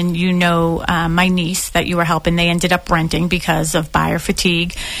 Jasmine, my niece that you were helping, they ended up renting because of buyer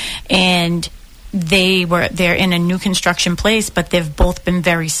fatigue. And they're in a new construction place, but they've both been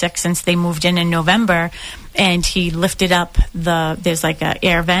very sick since they moved in November. And he lifted up there's like a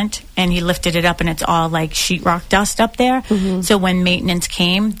air vent, and he lifted it up, and it's all like sheetrock dust up there. Mm-hmm. So when maintenance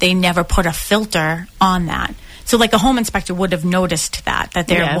came, they never put a filter on that. So like a home inspector would have noticed that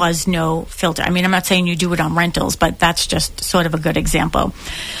there was no filter. I mean, I'm not saying you do it on rentals, but that's just sort of a good example.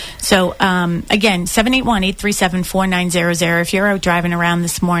 So, again, 781-837-4900. If you're out driving around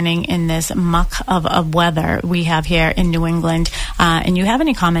this morning in this muck of weather we have here in New England, and you have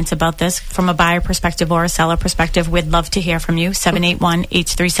any comments about this from a buyer perspective or a seller perspective, we'd love to hear from you.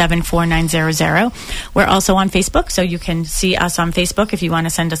 781-837-4900. We're also on Facebook, so you can see us on Facebook if you want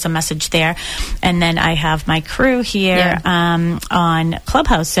to send us a message there. And then I have my crew here on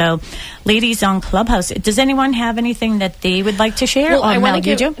Clubhouse. So, ladies on Clubhouse, does anyone have anything that they would like to share? Well, I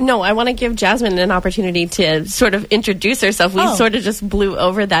want to give Jasmine an opportunity to sort of introduce herself. We sort of just blew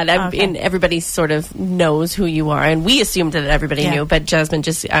over that, and everybody sort of knows who you are, and we assumed that everybody knew. But Jasmine,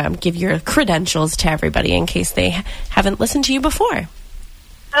 just give your credentials to everybody in case they haven't listened to you before.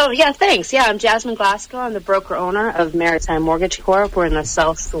 Oh, yeah, thanks. Yeah, I'm Jasmine Glasgow. I'm the broker-owner of Maritime Mortgage Corp. We're in the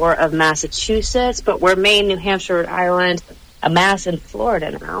South Shore of Massachusetts, but we're Maine, New Hampshire, Rhode Island, Mass, and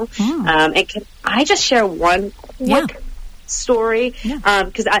Florida now. And can I just share one quick story?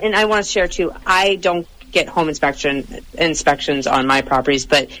 Because I want to share, too, I don't get home inspections on my properties,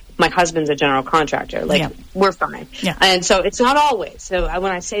 but my husband's a general contractor. We're fine. Yeah. And so it's not always. So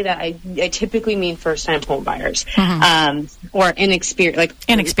when I say that, I typically mean first-time home buyers, or inexperienced,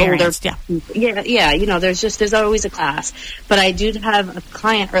 there's always a class. But I do have a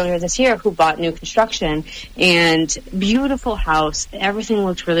client earlier this year who bought new construction, and beautiful house. Everything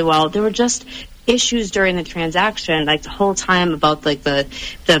looked really well. There were just issues during the transaction, like the whole time about like the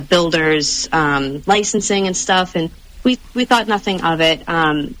builder's licensing and stuff, and we thought nothing of it.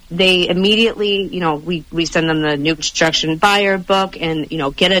 They immediately, we send them the new construction buyer book, and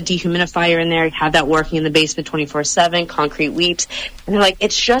get a dehumidifier in there, have that working in the basement 24/7, concrete weeps, and they're like,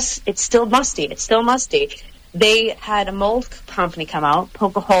 it's still musty. They had a mold company come out,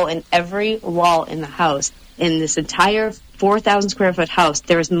 poke a hole in every wall in the house. In this entire 4,000 square foot house,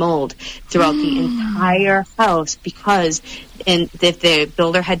 there's mold throughout the entire house, because if the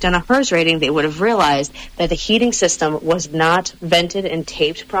builder had done a HERS rating, they would have realized that the heating system was not vented and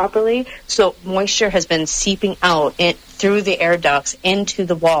taped properly. So moisture has been seeping out through the air ducts into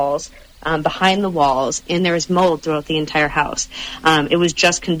the walls, behind the walls, and there is mold throughout the entire house. It was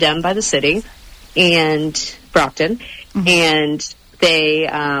just condemned by the city and Brockton, and they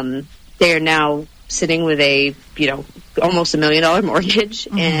are now sitting with a, almost $1 million mortgage,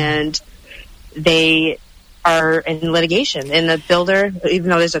 and they are in litigation. And the builder, even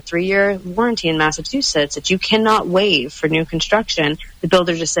though there's a 3-year warranty in Massachusetts that you cannot waive for new construction, the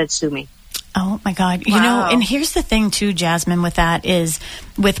builder just said, sue me. Oh, my God. Wow. And here's the thing, too, Jasmine, with that is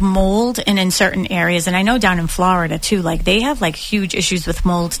with mold and in certain areas, and I know down in Florida, too, they have, huge issues with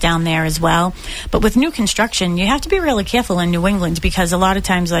mold down there as well. But with new construction, you have to be really careful in New England, because a lot of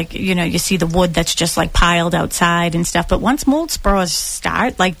times, you see the wood that's just, piled outside and stuff. But once mold spores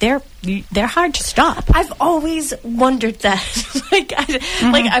start, they're hard to stop. I've always wondered that.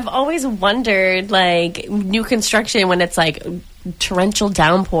 I've always wondered, new construction when it's, torrential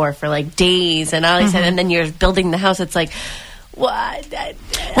downpour for days and all these, and then you're building the house. It's what? I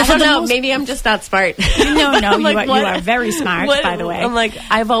don't know. Maybe I'm just not smart. No, you are very smart, by the way. I'm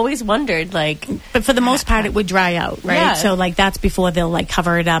I've always wondered, but for the most part, it would dry out, right? Yeah. So, that's before they'll,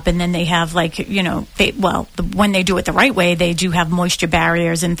 cover it up, and then they have, when they do it the right way, they do have moisture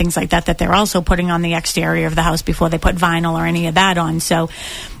barriers and things like that they're also putting on the exterior of the house before they put vinyl or any of that on. So,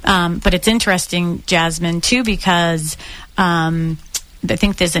 but it's interesting, Jasmine, too, because I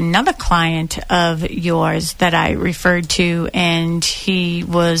think there's another client of yours that I referred to, and he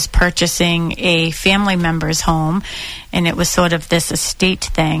was purchasing a family member's home, and it was sort of this estate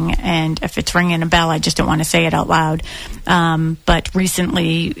thing. And if it's ringing a bell, I just don't want to say it out loud. But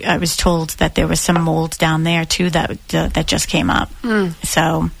recently, I was told that there was some mold down there too that just came up.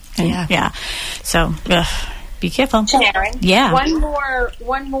 So So. Be careful. Sharon. Yeah. One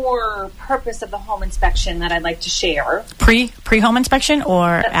more purpose of the home inspection that I'd like to share. Pre-home inspection or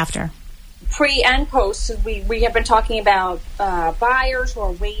after? Pre and post. We have been talking about buyers who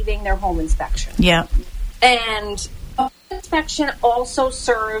are waiving their home inspection. Yeah. And inspection also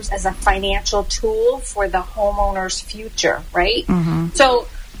serves as a financial tool for the homeowner's future, right? Mm-hmm. So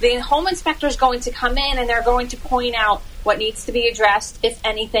the home inspector is going to come in and they're going to point out what needs to be addressed, if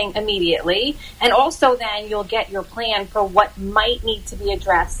anything, immediately. And also then you'll get your plan for what might need to be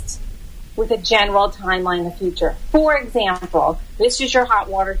addressed with a general timeline in the future. For example, this is your hot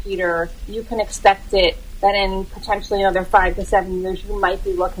water heater. You can expect it that in potentially another 5 to 7 years, you might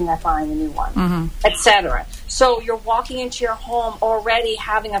be looking at buying a new one, etc. So you're walking into your home already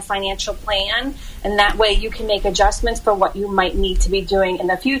having a financial plan, and that way you can make adjustments for what you might need to be doing in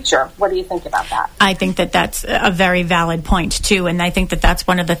the future. What do you think about that? I think that that's a very valid point, too. And I think that that's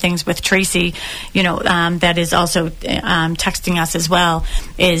one of the things with Tracy, that is also texting us as well,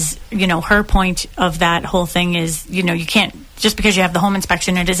 is, her point of that whole thing is, you can't, just because you have the home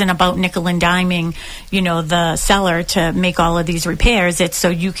inspection, it isn't about nickel and diming, the seller to make all of these repairs. It's so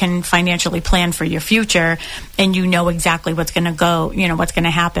you can financially plan for your future and exactly what's going to go, what's going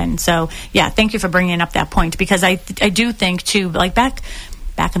to happen. So, yeah, thank you for bringing up that point, because I do think, too, like back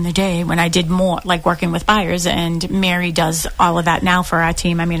in the day when I did more like working with buyers, and Mary does all of that now for our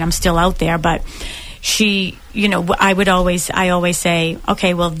team. I mean, I'm still out there, but she, I always say,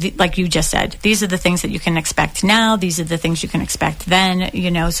 okay, well, like you just said, these are the things that you can expect now. These are the things you can expect then,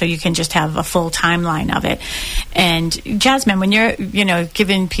 so you can just have a full timeline of it. And Jasmine, when you're,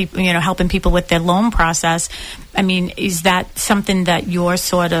 giving people, helping people with their loan process, I mean, is that something that you're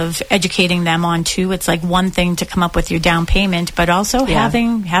sort of educating them on too? It's like one thing to come up with your down payment, but also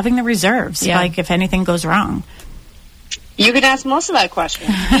having the reserves, like if anything goes wrong. You could ask Melissa that question.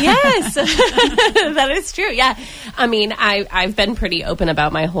 Yes, that is true. Yeah. I mean, I've been pretty open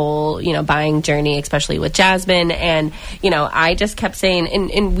about my whole, buying journey, especially with Jasmine. And, I just kept saying,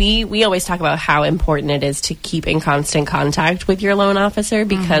 and we always talk about how important it is to keep in constant contact with your loan officer,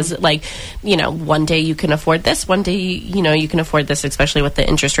 because one day you can afford this, one day, you can afford this, especially with the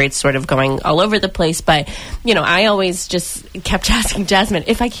interest rates sort of going all over the place. But, I always just kept asking Jasmine,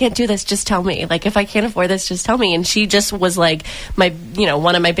 if I can't do this, just tell me. Like, if I can't afford this, just tell me. And she just was like my,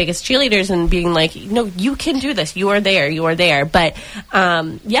 one of my biggest cheerleaders, and being like, no, you can do this. You are there. But,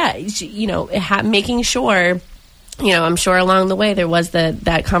 making sure, I'm sure along the way there was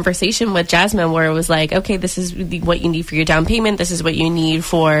that conversation with Jasmine where it was like, okay, this is what you need for your down payment. This is what you need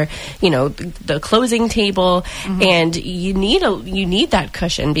for, the closing table. Mm-hmm. And you need that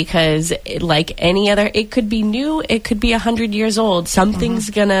cushion, because like any other, it could be new, it could be 100 years old. Something's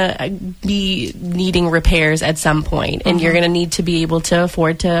gonna be needing repairs at some point, and you're gonna need to be able to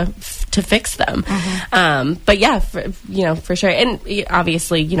afford to fix them. But yeah, for sure. And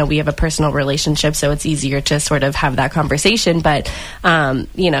obviously, we have a personal relationship, so it's easier to sort of have that conversation, but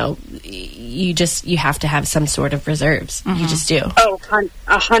you have to have some sort of reserves. You just do.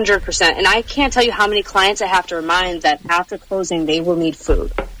 100%. And I can't tell you how many clients I have to remind that after closing they will need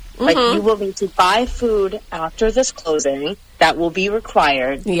food. Like, you will need to buy food after this closing. That will be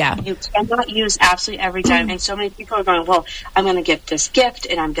required. Yeah. You cannot use absolutely every time. And so many people are going, well, I'm going to get this gift,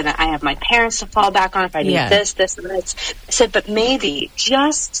 and I have my parents to fall back on if I need this, and this. I said, but maybe,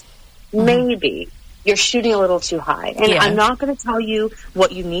 just maybe, you're shooting a little too high. And I'm not going to tell you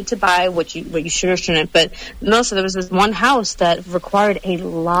what you need to buy, what you should or shouldn't. But Melissa, there was this one house that required a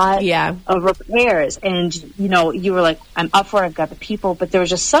lot of repairs. And, you were like, I'm up for it, I've got the people. But there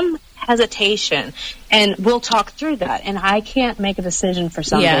was just some hesitation. And we'll talk through that. And I can't make a decision for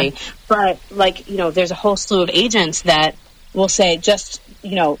somebody. Yeah. But, there's a whole slew of agents that will say, just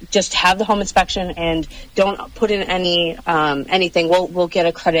have the home inspection and don't put in anything. We'll get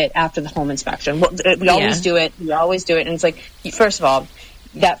a credit after the home inspection. We always do it. And it's like, first of all,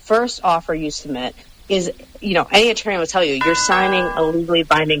 that first offer you submit is, any attorney will tell you, you're signing a legally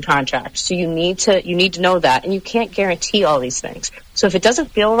binding contract. So you need to know that, and you can't guarantee all these things. So if it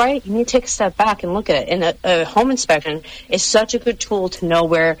doesn't feel right, you need to take a step back and look at it. And a home inspection is such a good tool to know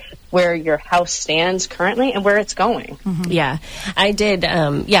where your house stands currently and where it's going. Yeah, I did.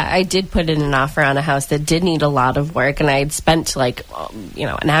 I did put in an offer on a house that did need a lot of work, and I had spent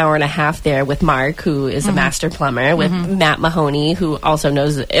an hour and a half there with Mark, who is a master plumber, with Matt Mahoney, who also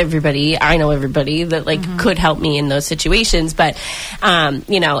knows everybody. I know everybody that could help me in those situations. But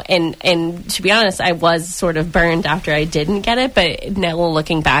and to be honest, I was sort of burned after I didn't get it. But now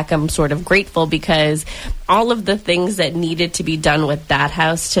looking back, I'm sort of grateful, because all of the things that needed to be done with that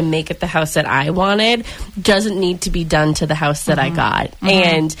house to make it the house that I wanted doesn't need to be done to the house that I got.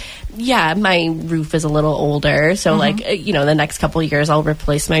 And yeah, my roof is a little older, so like, the next couple of years I'll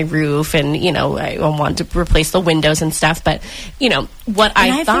replace my roof, and I want to replace the windows and stuff. But what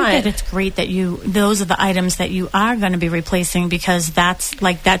I thought, think that it's great that those are the items that you are going to be replacing, because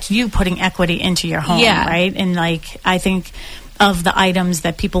that's you putting equity into your home, right? And I think of the items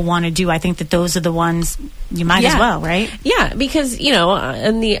that people want to do, I think that those are the ones you might as well, right? Yeah, because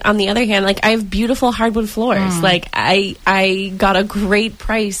on the other hand, I have beautiful hardwood floors. I got a great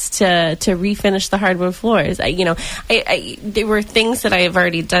price to refinish the hardwood floors. There were things that I have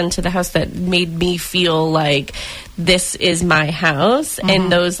already done to the house that made me feel like this is my house,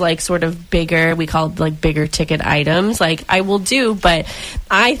 and those sort of bigger, we call it bigger ticket items, I will do. But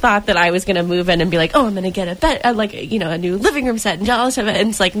I thought that I was going to move in and be like, oh, I'm going to get a bed, a new living room set and all this stuff. And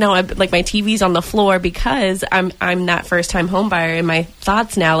it's no, my TV's on the floor, because I'm that first time home buyer, and my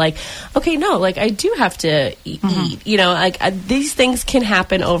thoughts now okay, no, I do have to eat. These things can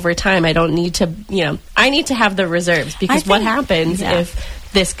happen over time. I don't need to, I need to have the reserves, because what happens if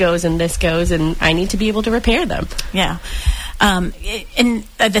this goes and this goes, and I need to be able to repair them. Yeah. And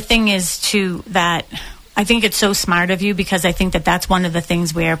the thing is, too, that I think it's so smart of you, because I think that that's one of the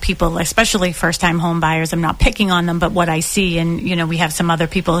things where people, especially first-time home buyers, I'm not picking on them, but what I see, and, we have some other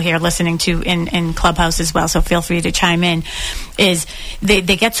people here listening to in Clubhouse as well, so feel free to chime in, is they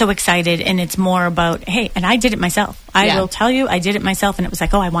get so excited, and it's more about, hey, and I did it myself. I will tell you, I did it myself, and it was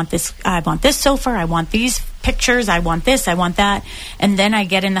like, oh, I want this sofa, I want these pictures, I want this, I want that, and then I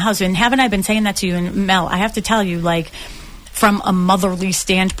get in the house, and haven't I been saying that to you? And Mel, I have to tell you, from a motherly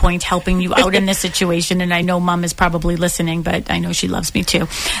standpoint, helping you out in this situation, and I know Mom is probably listening, but I know she loves me too,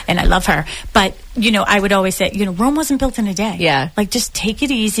 and I love her. But, I would always say, Rome wasn't built in a day. Yeah. Just take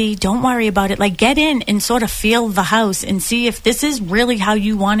it easy. Don't worry about it. Get in and sort of feel the house and see if this is really how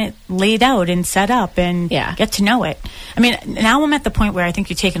you want it laid out and set up, and get to know it. I mean, now I'm at the point where I think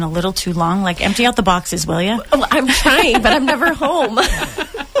you're taking a little too long. Empty out the boxes, will you? Well, I'm trying, but I'm never home.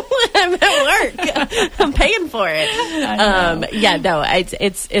 I'm at work. I'm paying for it.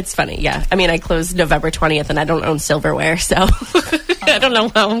 It's funny. Yeah. I mean, I closed November 20th, and I don't own silverware, so I don't know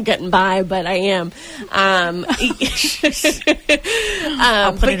how I'm getting by, but I am. I'll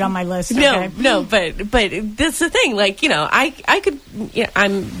put it on my list. Okay? No, but that's the thing. I could.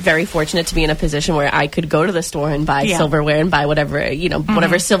 I'm very fortunate to be in a position where I could go to the store and buy silverware and buy whatever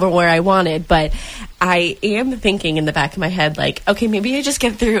whatever silverware I wanted, but I am thinking in the back of my head, okay, maybe I just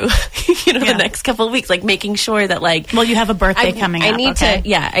get through, the next couple of weeks, making sure that, well, you have a birthday coming up. I need to,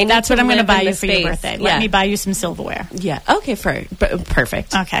 that's what I'm going to buy you for your birthday. Let me buy you some silverware. Yeah. Okay. Perfect.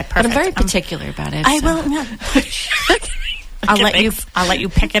 Okay. Perfect. But I'm very particular about it. I will. No. I'll let you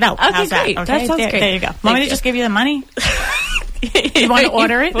pick it out. Okay, how's great. that? Okay. That sounds great. There you go. Want me to just give you the money? You want to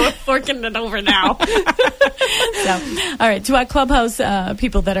order it? We're forking it over now. All right, to our Clubhouse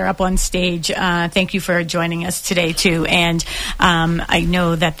people that are up on stage, thank you for joining us today, too. And I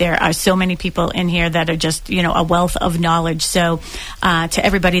know that there are so many people in here that are just, a wealth of knowledge. So to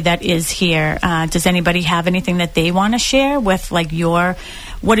everybody that is here, does anybody have anything that they want to share with,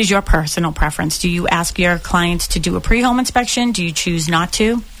 what is your personal preference? Do you ask your clients to do a pre-home inspection? Do you choose not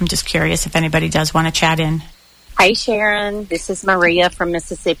to? I'm just curious if anybody does want to chat in. Hey, Sharon. This is Maria from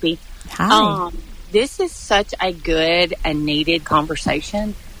Mississippi. Hi. This is such a good and needed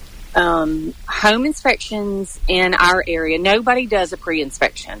conversation. Home inspections in our area, nobody does a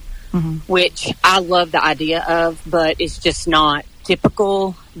pre-inspection, which I love the idea of, but it's just not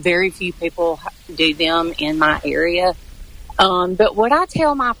typical. Very few people do them in my area. But what I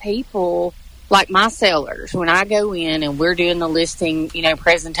tell my people, my sellers, when I go in and we're doing the listing,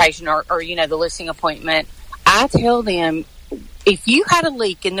 presentation or the listing appointment, I tell them, if you had a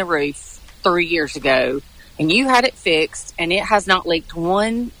leak in the roof 3 years ago and you had it fixed and it has not leaked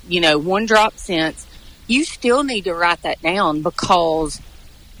one drop since, you still need to write that down, because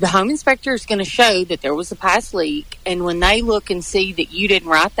the home inspector is going to show that there was a past leak. And when they look and see that you didn't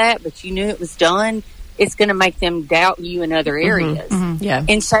write that, but you knew it was done, it's going to make them doubt you in other areas. Yeah.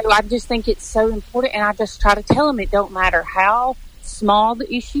 And so I just think it's so important. And I just try to tell them, it don't matter how small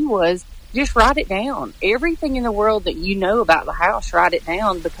the issue was, just write it down. Everything in the world that you know about the house, write it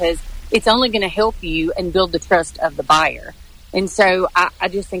down, because it's only going to help you and build the trust of the buyer. And so I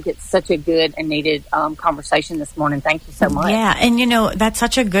just think it's such a good and needed conversation this morning. Thank you so much. Yeah, and that's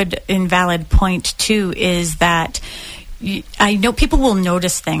such a good and valid point, too, is that I know people will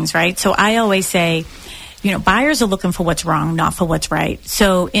notice things, right? So I always say, buyers are looking for what's wrong, not for what's right.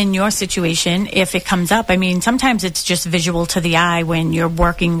 So in your situation, if it comes up, I mean, sometimes it's just visual to the eye when you're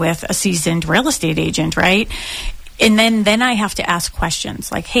working with a seasoned real estate agent, right? And then I have to ask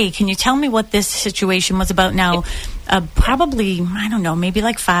questions like, hey, can you tell me what this situation was about? Now, probably, I don't know, maybe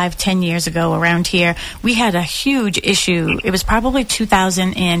like 5-10 years ago around here, we had a huge issue. It was probably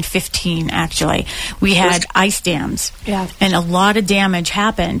 2015, actually. We had ice dams. Yeah. And a lot of damage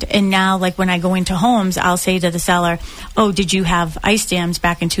happened. And now, like, when I go into homes, I'll say to the seller, oh, did you have ice dams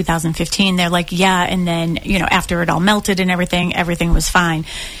back in 2015? They're like, yeah. And then, after it all melted and everything was fine.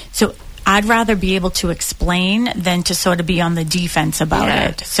 So I'd rather be able to explain than to sort of be on the defense about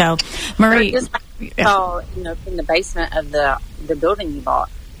it. So, Marie, in the basement of the building you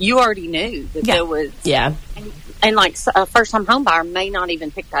bought, you already knew that there was, and like a first-time home buyer may not even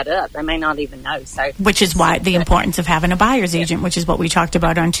pick that up. They may not even know. So, which is why the importance of having a buyer's agent, which is what we talked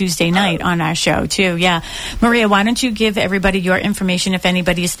about on Tuesday night on our show too. Yeah, Maria, why don't you give everybody your information if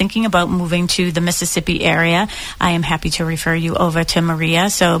anybody is thinking about moving to the Mississippi area? I am happy to refer you over to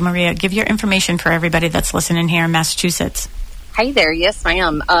Maria. So, Maria, give your information for everybody that's listening here in Massachusetts. Hey there. Yes,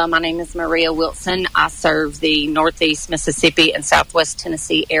 ma'am. My name is Maria Wilson. I serve the Northeast Mississippi and Southwest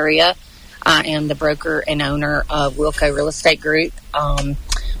Tennessee area. I am the broker and owner of Wilco Real Estate Group.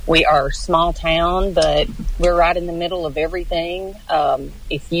 We are a small town, but we're right in the middle of everything.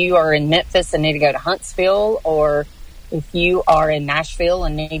 If you are in Memphis and need to go to Huntsville, or if you are in Nashville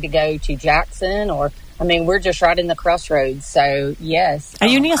and need to go to Jackson, we're just right in the crossroads. So, yes. Are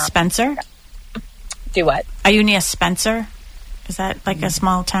you near Spencer? Do what? Are you near Spencer? Is that like a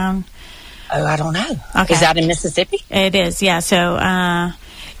small town? Oh, I don't know. Okay. Is that in Mississippi? It is, yeah. So,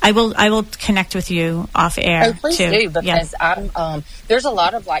 I will connect with you off air. Oh, please do, because I'm there's a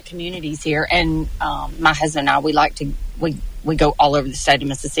lot of like communities here, and my husband and I, we go all over the state of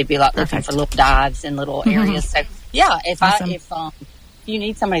Mississippi, like looking for little dives in little areas. So yeah, if you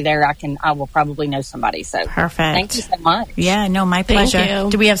need somebody there, I will probably know somebody. So perfect. Thank you so much. Yeah, no, my pleasure. Thank you.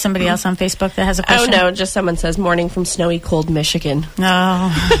 Do we have somebody else on Facebook that has a question? Oh no, just someone says morning from snowy, cold Michigan.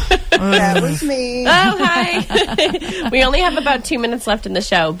 No, that was me. Oh, hi. We only have about 2 minutes left in the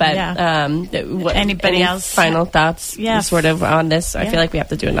show, but anybody else? Final thoughts? Yeah, sort of on this. I feel like we have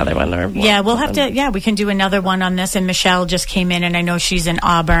to do another one. We'll have to. Yeah, we can do another one on this. And Michelle just came in, and I know she's in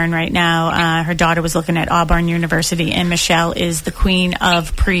Auburn right now. Her daughter was looking at Auburn University, and Michelle is the queen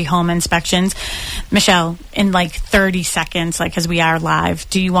of pre-home inspections. Michelle, in like 30 seconds, because we are live,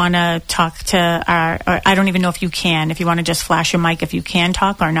 do you want to talk to or I don't even know if you want to just flash your mic if you can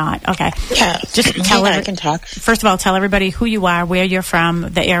talk or not. Okay. Yeah. Just tell I can talk. First of all, tell everybody who you are, where you're from,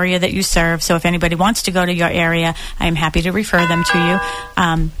 the area that you serve. So if anybody wants to go to your area, I am happy to refer them to you.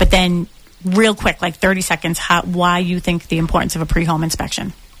 But then real quick, like 30 seconds, why you think the importance of a pre-home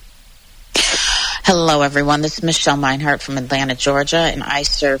inspection. Hello, everyone. This is Michelle Meinhardt from Atlanta, Georgia, and I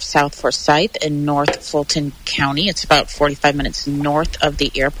serve South Forsyth in North Fulton County. It's about 45 minutes north of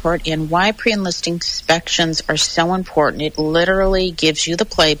the airport. And why pre-enlisting inspections are so important, it literally gives you the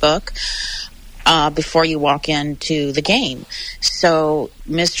playbook before you walk into the game. So,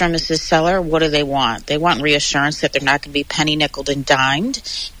 Mr. and Mrs. Seller, what do they want? They want reassurance that they're not going to be penny nickeled and dimed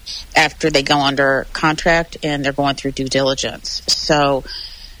after they go under contract and they're going through due diligence. So,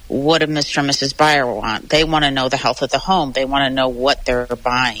 what do Mr. and Mrs. Buyer want? They want to know the health of the home. They want to know what they're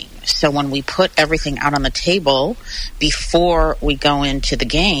buying. So when we put everything out on the table before we go into the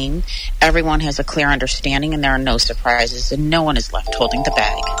game, everyone has a clear understanding and there are no surprises and no one is left holding the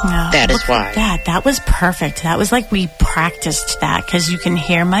bag. No, that is why. That was perfect. That was like we practiced that because you can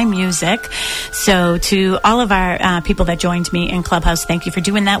hear my music. So to all of our people that joined me in Clubhouse, thank you for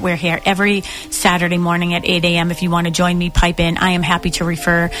doing that. We're here every Saturday morning at 8 a.m. If you want to join me, pipe in. I am happy to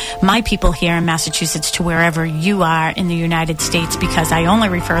refer my people here in Massachusetts to wherever you are in the United States because I only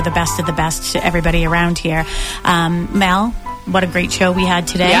refer the best of the best to everybody around here. Mel, what a great show we had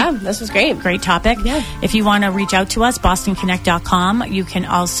today. Yeah, this was great. Great topic. Yeah. If you want to reach out to us, bostonconnect.com. You can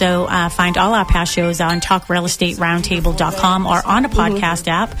also find all our past shows on talkrealestateroundtable.com or on a podcast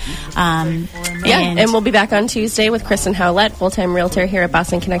app. And we'll be back on Tuesday with Kristen Howlett, full-time realtor here at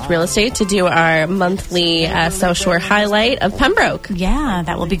Boston Connect Real Estate, to do our monthly South Shore highlight of Pembroke. Yeah,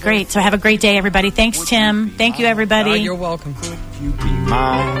 that will be great. So have a great day, everybody. Thanks, Tim. Thank you, everybody. You're welcome. Could you be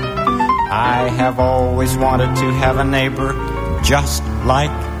mine? I have always wanted to have a neighbor just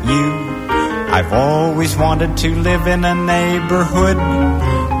like you. I've always wanted to live in a neighborhood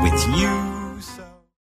with you.